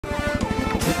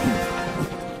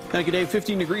Thank you, Dave.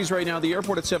 15 degrees right now at the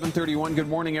airport at 7:31. Good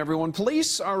morning, everyone.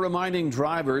 Police are reminding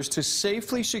drivers to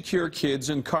safely secure kids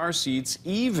in car seats,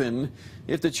 even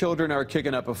if the children are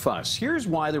kicking up a fuss. Here's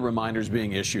why the reminder is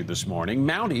being issued this morning.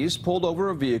 Mounties pulled over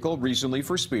a vehicle recently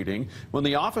for speeding. When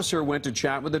the officer went to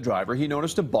chat with the driver, he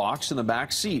noticed a box in the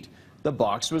back seat. The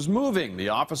box was moving. The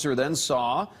officer then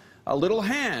saw a little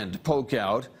hand poke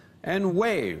out and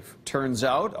wave. Turns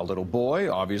out, a little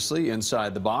boy, obviously,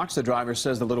 inside the box. The driver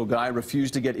says the little guy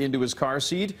refused to get into his car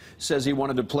seat, says he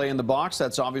wanted to play in the box.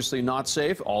 That's obviously not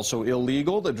safe, also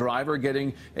illegal. The driver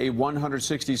getting a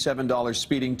 $167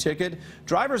 speeding ticket.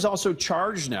 Driver's also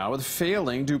charged now with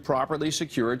failing to properly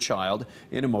secure a child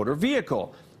in a motor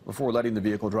vehicle. Before letting the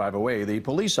vehicle drive away, the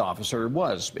police officer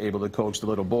was able to coax the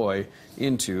little boy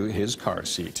into his car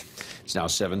seat. It's now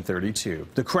 7:32.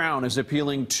 The Crown is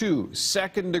appealing 2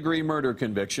 second-degree murder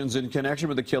convictions in connection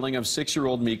with the killing of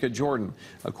 6-year-old Mika Jordan.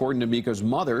 According to Mika's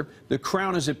mother, the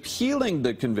Crown is appealing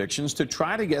the convictions to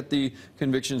try to get the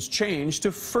convictions changed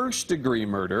to first-degree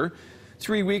murder.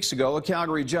 3 weeks ago, a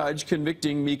Calgary judge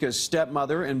convicting Mika's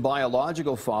stepmother and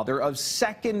biological father of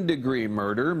second-degree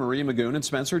murder. Marie Magoon and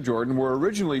Spencer Jordan were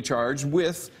originally charged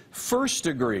with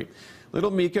first-degree.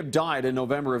 Little Mika died in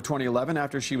November of 2011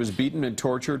 after she was beaten and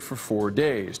tortured for 4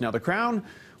 days. Now, the Crown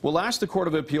will ask the Court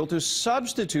of Appeal to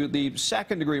substitute the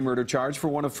second-degree murder charge for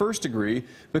one of first-degree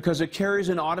because it carries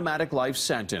an automatic life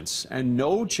sentence and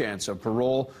no chance of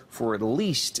parole for at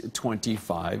least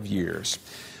 25 years.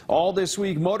 All this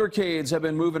week, motorcades have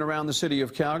been moving around the city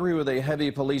of Calgary with a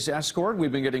heavy police escort.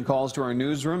 We've been getting calls to our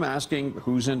newsroom asking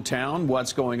who's in town,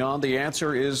 what's going on. The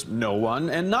answer is no one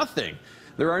and nothing.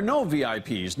 There are no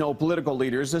VIPs, no political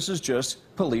leaders. This is just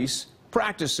police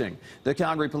practicing. The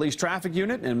Calgary Police Traffic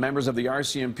Unit and members of the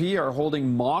RCMP are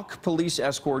holding mock police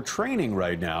escort training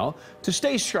right now to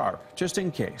stay sharp, just in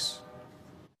case.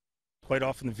 Quite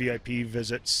often the VIP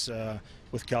visits,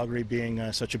 with Calgary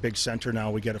being such a big center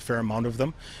now, we get a fair amount of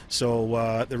them.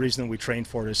 So the reason that we train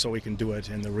for it is so we can do it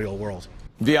in the real world.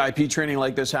 VIP training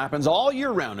like this happens all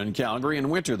year round in Calgary. In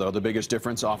winter, though, the biggest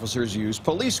difference, officers use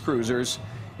police cruisers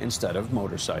instead of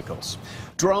motorcycles.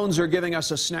 Drones are giving us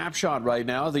a snapshot right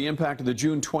now of the impact of the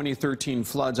June 2013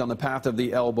 floods on the path of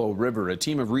the Elbow River. A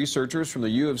team of researchers from the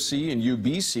U of C and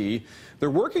UBC, they're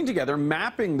working together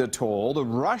mapping the toll the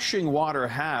rushing water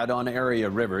had on area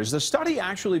rivers. The study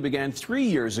actually began 3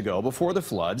 years ago before the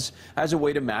floods as a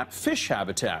way to map fish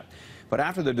habitat. But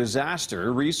after the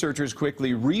disaster, researchers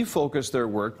quickly refocused their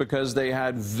work because they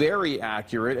had very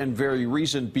accurate and very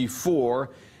recent before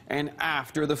and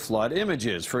after the flood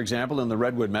images. For example, in the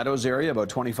Redwood Meadows area, about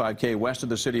 25K west of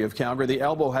the city of Calgary, the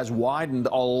Elbow has widened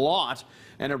a lot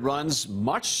and it runs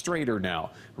much straighter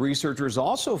now. Researchers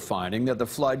also finding that the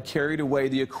flood carried away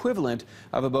the equivalent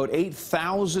of about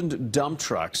 8,000 dump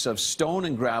trucks of stone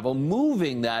and gravel,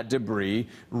 moving that debris,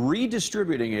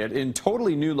 redistributing it in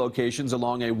totally new locations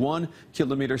along a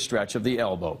 1-kilometer stretch of the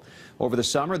Elbow. Over the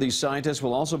summer, these scientists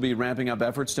will also be ramping up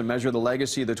efforts to measure the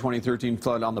legacy of the 2013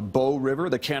 flood on the Bow River,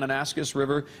 the Kananaskis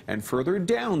River, and further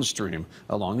downstream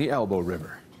along the Elbow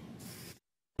River.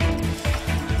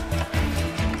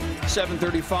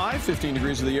 7:35, 15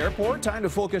 degrees at the airport. Time to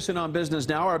focus in on business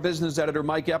now. Our business editor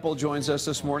Mike Eppel joins us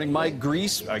this morning. Mike,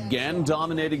 Greece again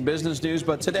dominating business news,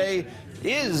 but today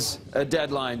is a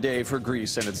deadline day for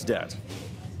Greece and its debt.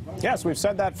 Yes, we've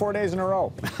said that 4 days in a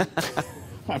row.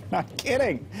 I'm not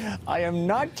kidding. I am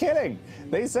not kidding.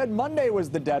 They said Monday was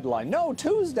the deadline. No,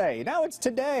 Tuesday. Now it's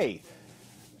today.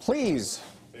 Please,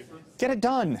 get it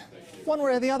done. One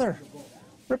way or the other.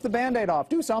 Rip the Band-Aid off.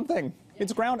 Do something.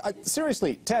 It's ground.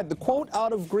 Seriously, Ted, the quote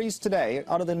out of Greece today,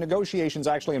 out of the negotiations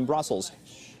actually in Brussels,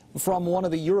 from one of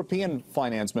the European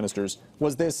finance ministers,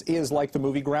 was this is like the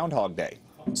movie Groundhog Day.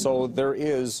 So there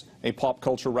is a pop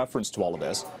culture reference to all of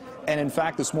this. And in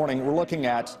fact, this morning, we're looking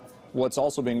at what's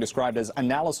also being described as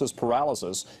analysis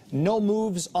paralysis. No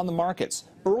moves on the markets.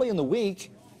 Early in the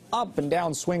week, up and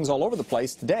down swings all over the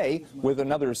place. Today, with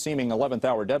another seeming 11th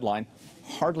hour deadline,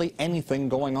 hardly anything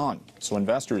going on. So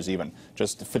investors even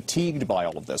just fatigued by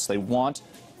all of this. They want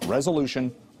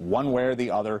resolution one way or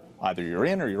the other. Either you're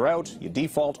in or you're out, you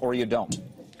default or you don't.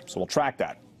 So we'll track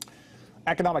that.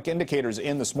 Economic indicators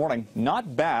in this morning,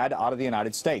 not bad out of the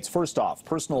United States. First off,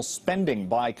 personal spending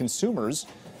by consumers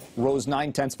rose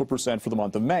 0.9% for the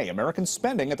month of May. American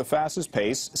spending at the fastest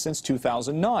pace since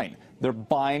 2009. They're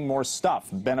buying more stuff,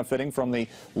 benefiting from the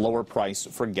lower price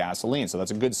for gasoline, so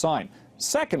that's a good sign.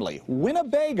 Secondly,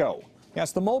 Winnebago.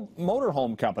 Yes, the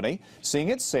motorhome company seeing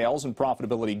its sales and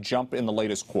profitability jump in the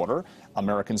latest quarter.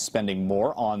 Americans spending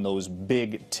more on those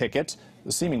big ticket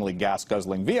the seemingly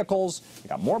gas-guzzling vehicles. You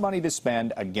got more money to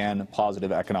spend. Again,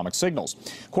 positive economic signals.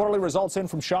 Quarterly results in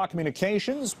from Shaw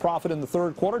Communications. Profit in the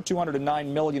third quarter, $209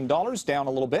 million, down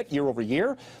a little bit year over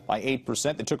year by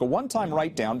 8%. They took a one-time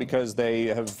write-down because they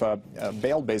have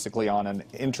bailed basically on an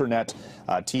internet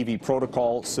TV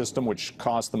protocol system, which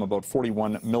cost them about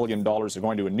 $41 million. They're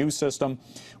going to a new system.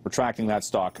 We're tracking that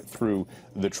stock through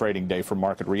the trading day for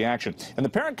market reaction. And the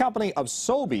parent company of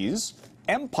Sobeys,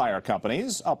 Empire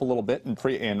Companies, up a little bit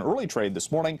in early trade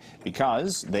this morning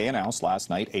because they announced last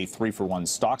night a 3-for-1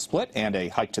 stock split and a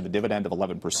hike to the dividend of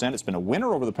 11%. It's been a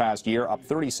winner over the past year, up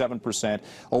 37%,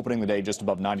 opening the day just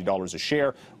above $90 a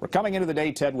share. We're coming into the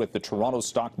day, Ted, with the Toronto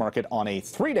stock market on a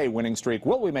 3-day winning streak.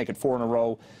 Will we make it 4 in a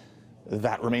row?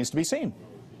 That remains to be seen.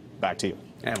 Back to you.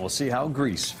 And we'll see how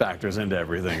Greece factors into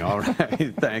everything. All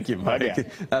right. Thank you, Mike.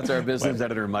 That's our business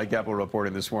editor, Mike Epple,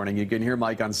 reporting this morning. You can hear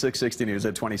Mike on 660 News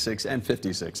at 26 and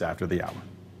 56 after the hour.